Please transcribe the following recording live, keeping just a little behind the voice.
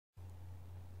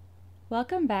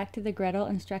Welcome back to the Gretl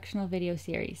Instructional Video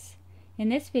Series. In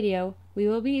this video, we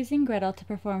will be using Gretl to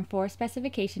perform 4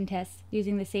 specification tests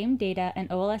using the same data and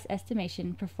OLS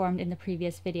estimation performed in the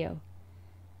previous video.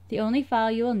 The only file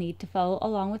you will need to follow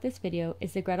along with this video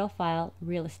is the Gretl file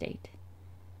Real Estate.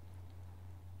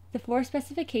 The 4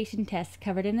 specification tests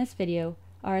covered in this video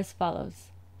are as follows: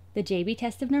 the tbhe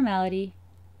test of normality,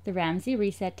 the Ramsay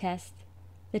reset test,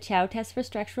 the Chow test for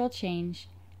structural change,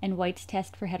 and White's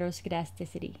test for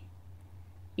heteroscedasticity.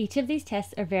 Each of these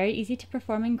tests are very easy to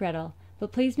perform in Gretl,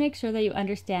 but please make sure that you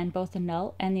understand both the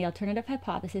null and the alternative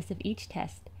hypothesis of each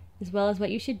test, as well as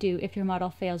what you should do if your model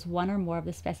fails one or more of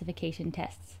the specification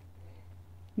tests.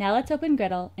 Now let's open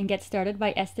Gretl and get started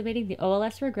by estimating the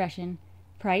OLS regression.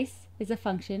 Price is a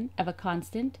function of a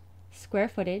constant, square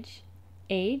footage,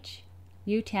 age,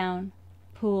 U-town,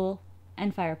 pool,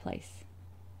 and fireplace.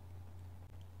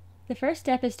 The first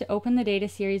step is to open the data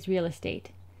series Real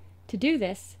Estate. To do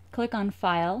this, click on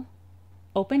File,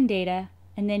 Open Data,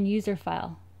 and then User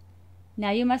File.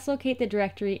 Now you must locate the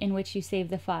directory in which you saved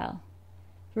the file.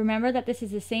 Remember that this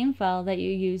is the same file that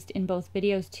you used in both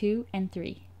videos 2 and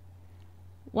 3.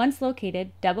 Once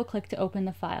located, double-click to open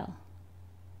the file.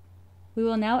 We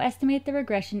will now estimate the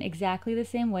regression exactly the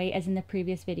same way as in the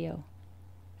previous video.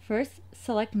 First,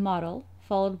 select Model,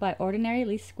 followed by Ordinary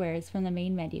Least Squares from the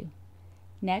main menu.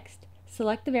 Next,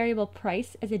 select the variable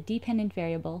Price as a dependent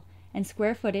variable, and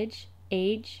square footage,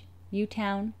 age,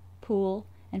 U-town, pool,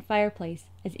 and fireplace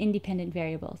as independent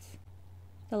variables.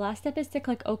 The last step is to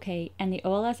click OK, and the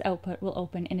OLS output will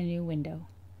open in a new window.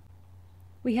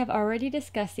 We have already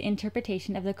discussed the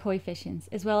interpretation of the coefficients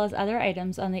as well as other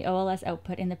items on the OLS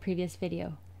output in the previous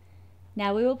video.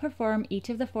 Now we will perform each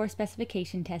of the 4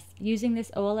 specification tests using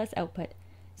this OLS output,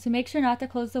 so make sure not to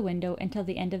close the window until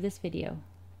the end of this video.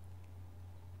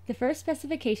 The first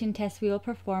specification test we will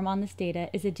perform on this data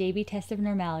is a tbhe test of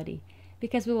normality,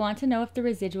 because we want to know if the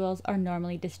residuals are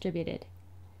normally distributed.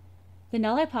 The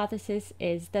null hypothesis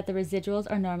is that the residuals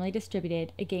are normally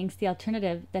distributed against the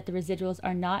alternative that the residuals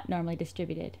are not normally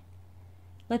distributed.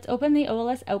 Let's open the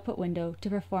OLS output window to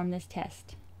perform this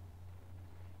test.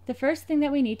 The first thing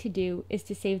that we need to do is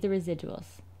to save the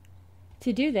residuals.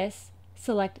 To do this,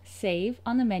 select Save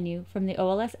on the menu from the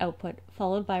OLS output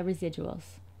followed by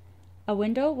Residuals. A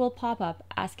window will pop up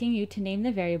asking you to name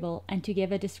the variable and to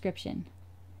give a description.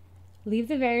 Leave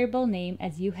the variable name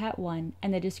as uhat1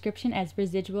 and the description as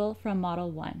residual from model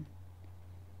 1.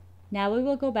 Now we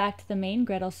will go back to the main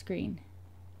Gretl screen.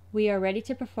 We are ready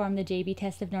to perform the tbhe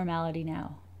test of normality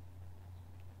now.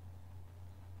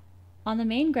 On the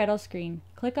main Gretl screen,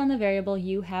 click on the variable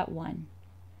uhat1.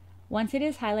 Once it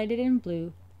is highlighted in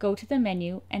blue, go to the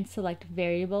menu and select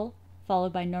Variable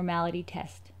followed by Normality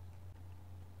Test.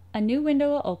 A new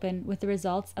window will open with the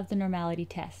results of the normality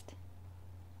test.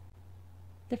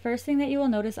 The first thing that you will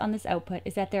notice on this output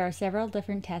is that there are several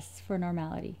different tests for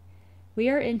normality. We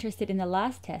are interested in the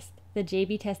last test, the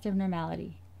tbhe test of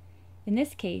normality. In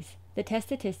this case, the test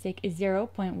statistic is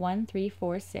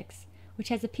 0.1346, which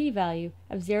has a p-value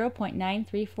of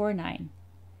 0.9349.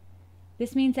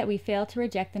 This means that we fail to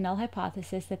reject the null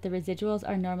hypothesis that the residuals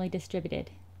are normally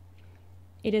distributed.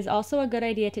 It is also a good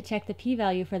idea to check the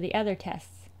p-value for the other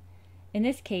tests. In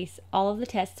this case, all of the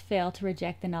tests fail to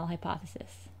reject the null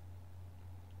hypothesis.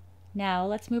 Now,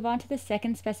 let's move on to the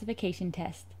second specification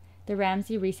test, the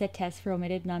Ramsay reset test for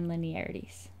omitted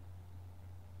nonlinearities.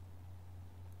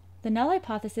 The null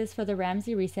hypothesis for the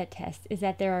Ramsay reset test is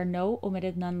that there are no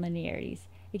omitted nonlinearities,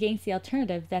 against the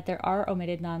alternative that there are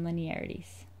omitted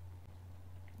nonlinearities.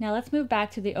 Now let's move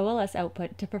back to the OLS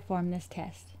output to perform this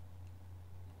test.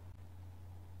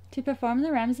 To perform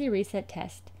the Ramsay reset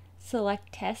test,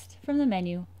 select Test from the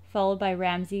menu, followed by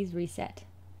Ramsay's reset.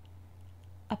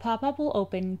 A pop-up will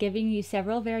open giving you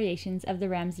several variations of the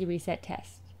Ramsay reset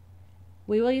test.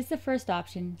 We will use the first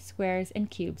option, squares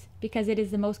and cubes, because it is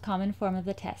the most common form of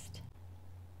the test.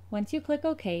 Once you click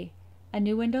OK, a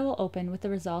new window will open with the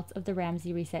results of the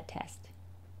Ramsay reset test.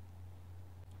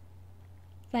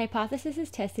 The hypothesis is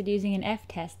tested using an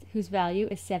f-test whose value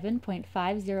is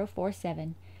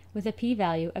 7.5047 with a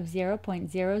p-value of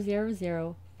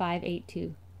 0.000582.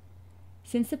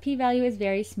 Since the p-value is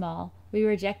very small, we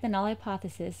reject the null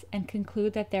hypothesis and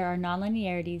conclude that there are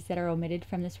nonlinearities that are omitted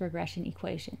from this regression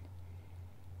equation.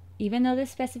 Even though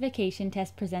this specification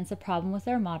test presents a problem with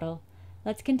our model,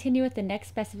 let's continue with the next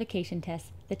specification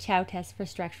test, the Chow test for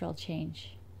structural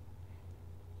change.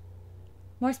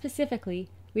 More specifically,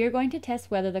 we are going to test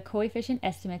whether the coefficient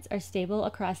estimates are stable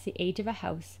across the age of a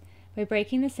house by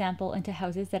breaking the sample into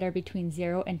houses that are between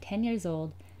 0 and 10 years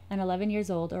old and 11 years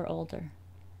old or older.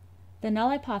 The null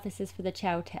hypothesis for the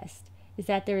Chow test is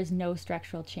that there is no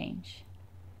structural change.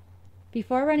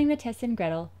 Before running the test in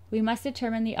Gretl, we must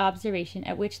determine the observation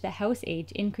at which the house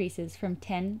age increases from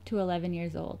 10 to 11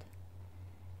 years old.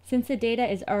 Since the data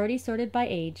is already sorted by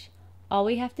age, all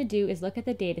we have to do is look at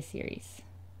the data series.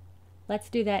 Let's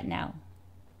do that now.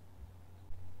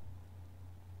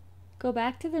 Go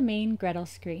back to the main Gretl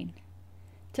screen.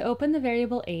 To open the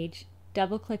variable age,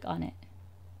 double-click on it.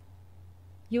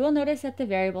 You will notice that the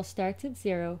variable starts at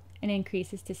 0 and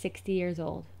increases to 60 years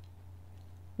old.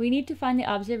 We need to find the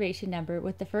observation number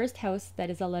with the first house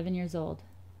that is 11 years old.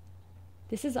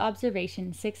 This is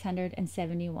observation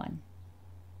 671.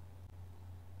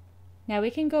 Now we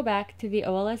can go back to the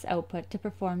OLS output to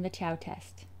perform the Chow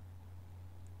test.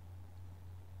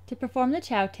 To perform the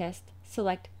Chow test,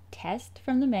 select Test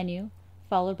from the menu,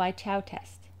 followed by Chow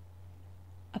test.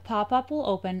 A pop-up will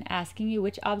open asking you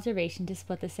which observation to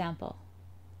split the sample.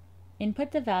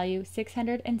 Input the value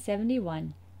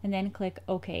 671 and then click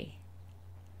OK.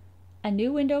 A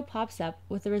new window pops up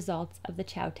with the results of the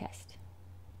Chow test.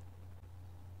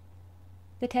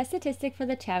 The test statistic for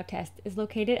the Chow test is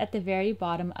located at the very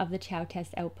bottom of the Chow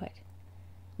test output.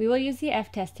 We will use the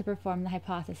f-test to perform the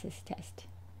hypothesis test.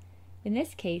 In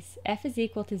this case, f is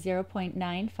equal to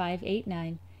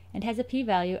 0.9589 and has a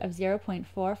p-value of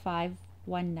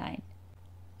 0.4519.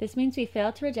 This means we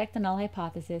fail to reject the null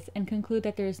hypothesis and conclude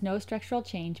that there is no structural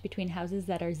change between houses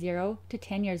that are 0 to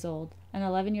 10 years old and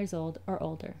 11 years old or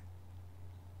older.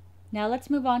 Now let's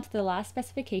move on to the last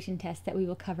specification test that we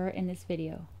will cover in this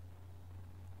video.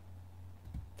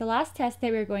 The last test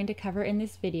that we are going to cover in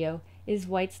this video is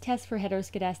White's test for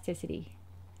heteroscedasticity.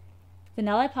 The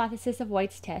null hypothesis of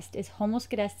White's test is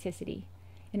homoscedasticity.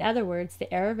 In other words,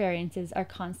 the error variances are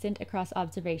constant across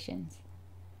observations.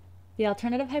 The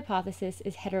alternative hypothesis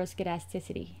is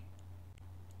heteroscedasticity.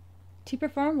 To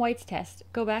perform White's test,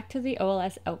 go back to the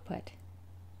OLS output.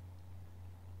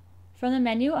 From the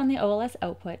menu on the OLS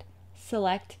output,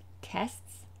 select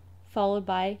Tests, followed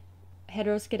by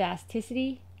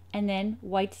heteroscedasticity, and then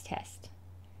White's test.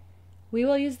 We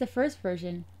will use the first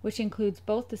version, which includes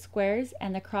both the squares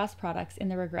and the cross products in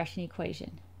the regression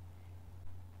equation.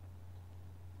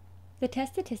 The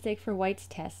test statistic for White's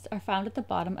tests are found at the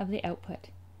bottom of the output.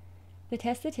 The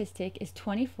test statistic is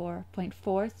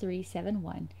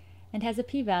 24.4371 and has a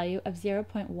p-value of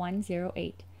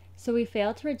 0.108, so we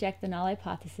fail to reject the null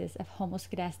hypothesis of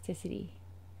homoscedasticity.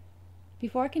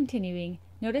 Before continuing,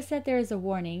 notice that there is a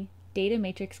warning, data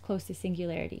matrix close to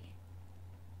singularity.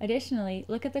 Additionally,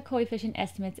 look at the coefficient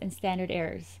estimates and standard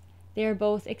errors. They are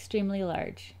both extremely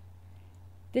large.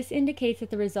 This indicates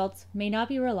that the results may not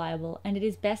be reliable, and it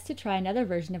is best to try another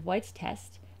version of White's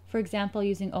test, for example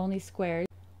using only squares,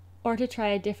 or to try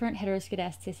a different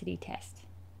heteroscedasticity test.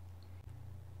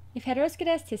 If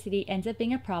heteroscedasticity ends up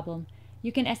being a problem,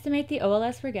 you can estimate the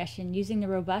OLS regression using the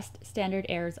robust standard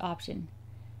errors option.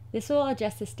 This will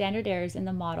adjust the standard errors in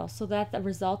the model so that the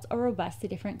results are robust to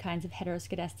different kinds of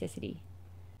heteroscedasticity.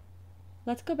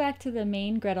 Let's go back to the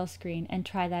main Gretl screen and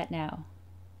try that now.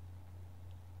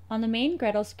 On the main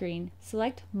Gretl screen,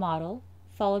 select Model,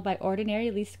 followed by Ordinary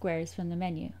Least Squares from the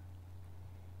menu.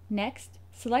 Next,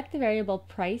 select the variable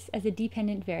price as a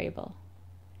dependent variable.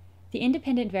 The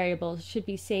independent variables should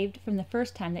be saved from the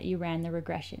first time that you ran the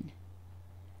regression.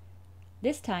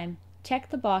 This time,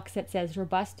 check the box that says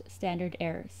Robust Standard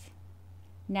Errors.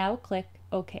 Now click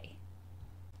OK.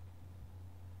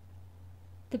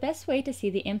 The best way to see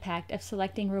the impact of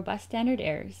selecting robust standard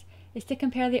errors is to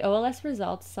compare the OLS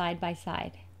results side by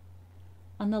side.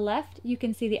 On the left, you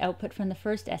can see the output from the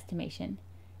first estimation,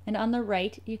 and on the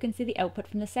right, you can see the output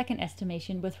from the second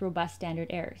estimation with robust standard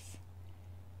errors.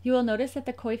 You will notice that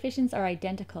the coefficients are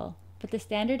identical, but the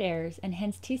standard errors and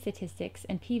hence t-statistics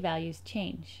and p-values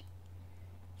change.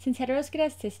 Since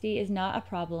heteroscedasticity is not a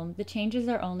problem, the changes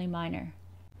are only minor.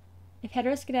 If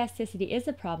heteroscedasticity is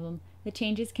a problem, the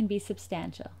changes can be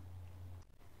substantial.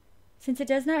 Since it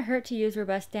does not hurt to use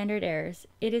robust standard errors,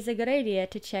 it is a good idea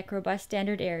to check robust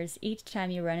standard errors each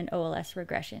time you run an OLS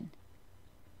regression.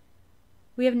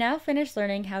 We have now finished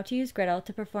learning how to use Gretl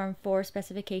to perform 4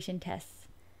 specification tests.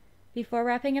 Before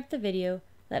wrapping up the video,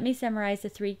 let me summarize the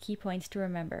 3 key points to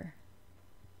remember.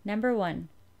 Number 1.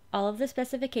 All of the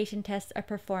specification tests are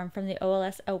performed from the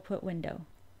OLS output window.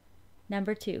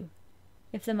 Number 2.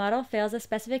 If the model fails a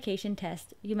specification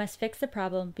test, you must fix the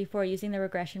problem before using the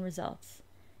regression results.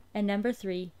 And number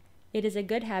 3, it is a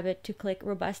good habit to click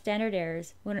robust standard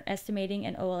errors when estimating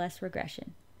an OLS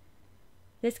regression.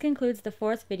 This concludes the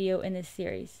 4th video in this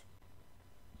series.